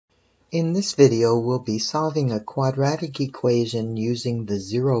In this video, we'll be solving a quadratic equation using the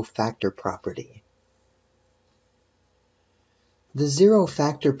zero factor property. The zero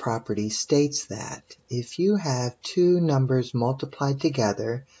factor property states that if you have two numbers multiplied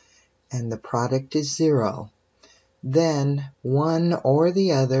together and the product is zero, then one or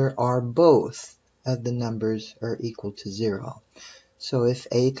the other or both of the numbers are equal to zero. So if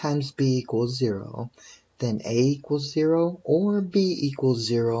a times b equals 0, then a equals 0 or b equals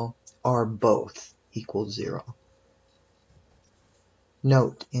 0 or both equal 0.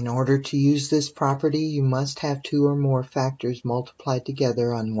 Note, in order to use this property, you must have two or more factors multiplied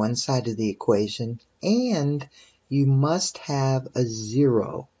together on one side of the equation, and you must have a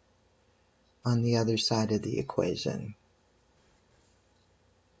 0 on the other side of the equation.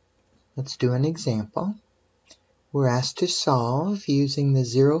 Let's do an example. We're asked to solve using the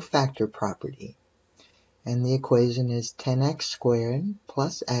zero factor property, and the equation is 10x squared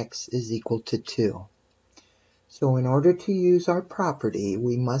plus x is equal to 2. So in order to use our property,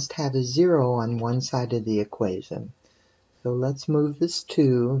 we must have a 0 on one side of the equation. So let's move this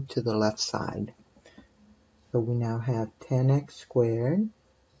 2 to the left side. So we now have 10x squared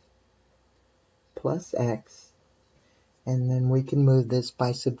plus x, and then we can move this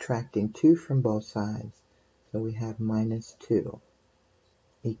by subtracting 2 from both sides. So we have minus 2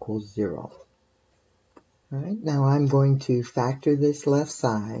 equals 0. Alright, now I'm going to factor this left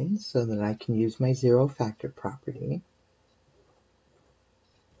side so that I can use my zero factor property.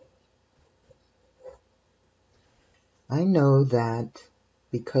 I know that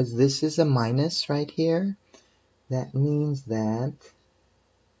because this is a minus right here, that means that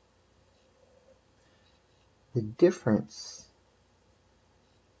the difference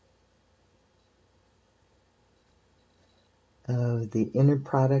of the inner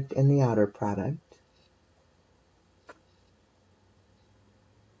product and the outer product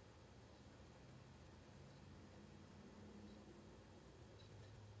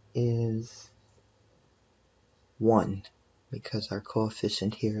is 1, because our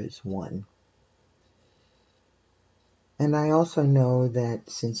coefficient here is 1. And I also know that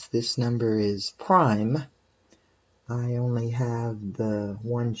since this number is prime, I only have the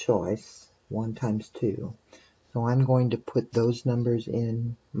one choice, 1 times 2. So I'm going to put those numbers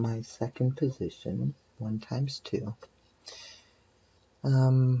in my second position, 1 times 2.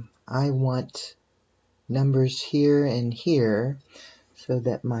 I want numbers here and here so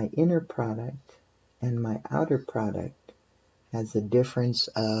that my inner product and my outer product has a difference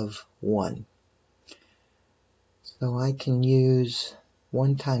of 1. So I can use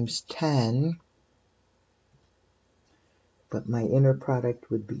 1 times 10, but my inner product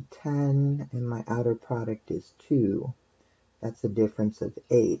would be 10 and my outer product is 2. That's a difference of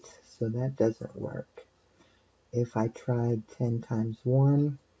 8, so that doesn't work. If I tried 10 times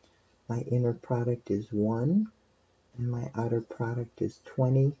 1, my inner product is 1 and my outer product is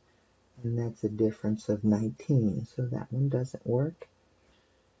 20, and that's a difference of 19, so that one doesn't work.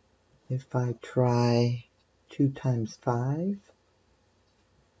 If I try 2 times 5,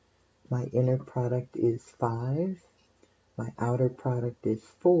 my inner product is 5, my outer product is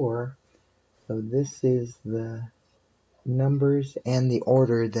 4, so this is the numbers and the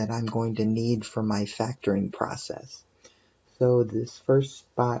order that I'm going to need for my factoring process. So this first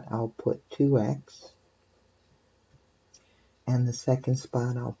spot I'll put 2x, and the second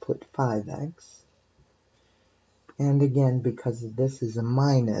spot I'll put 5x. And again, because this is a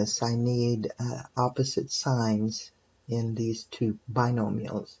minus, I need opposite signs in these two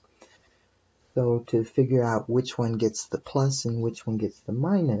binomials. So to figure out which one gets the plus and which one gets the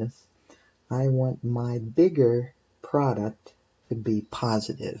minus, I want my bigger product to be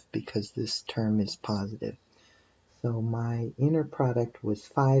positive because this term is positive. So my inner product was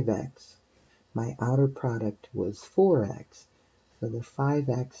 5x, my outer product was 4x, so the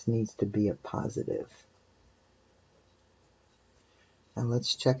 5x needs to be a positive. Now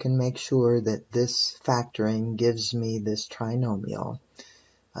let's check and make sure that this factoring gives me this trinomial.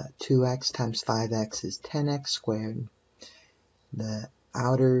 2x times 5x is 10x squared. The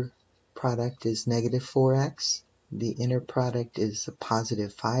outer product is negative 4x. The inner product is a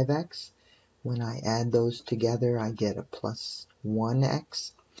positive 5x. When I add those together, I get a plus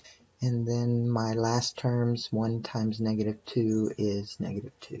 1x. And then my last terms, 1 times negative 2 is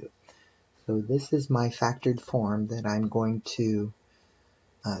negative 2. So this is my factored form that I'm going to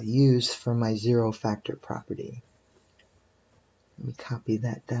use for my zero factor property. Let me copy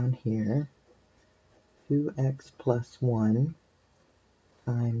that down here. 2x plus 1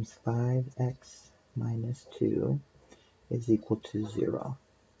 times 5x minus 2 is equal to 0.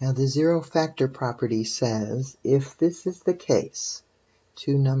 Now the zero factor property says if this is the case,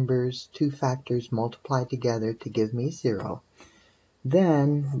 two factors multiplied together to give me 0,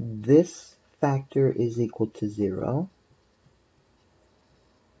 then this factor is equal to 0,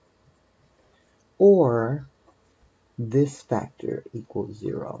 or this factor equals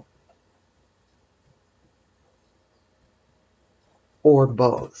 0, or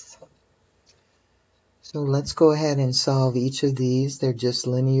both. So let's go ahead and solve each of these. They're just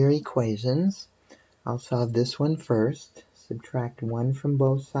linear equations. I'll solve this one first. Subtract 1 from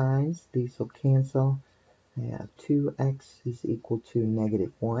both sides. These will cancel. I have 2x is equal to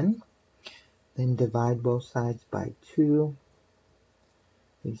negative 1. Then divide both sides by 2.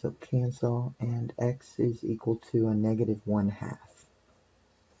 These will cancel, and x is equal to a negative 1/2.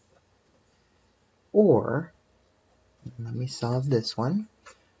 Or, let me solve this one.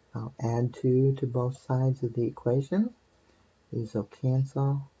 I'll add 2 to both sides of the equation. These will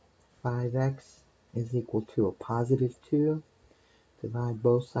cancel. 5x is equal to a positive 2. Divide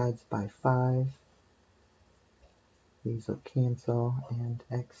both sides by 5. These will cancel, and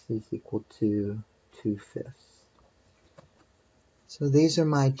x is equal to 2/5. So these are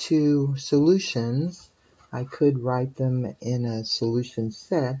my two solutions. I could write them in a solution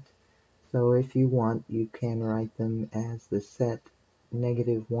set. So if you want, you can write them as the set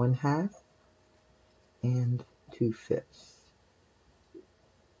negative 1/2 and 2/5.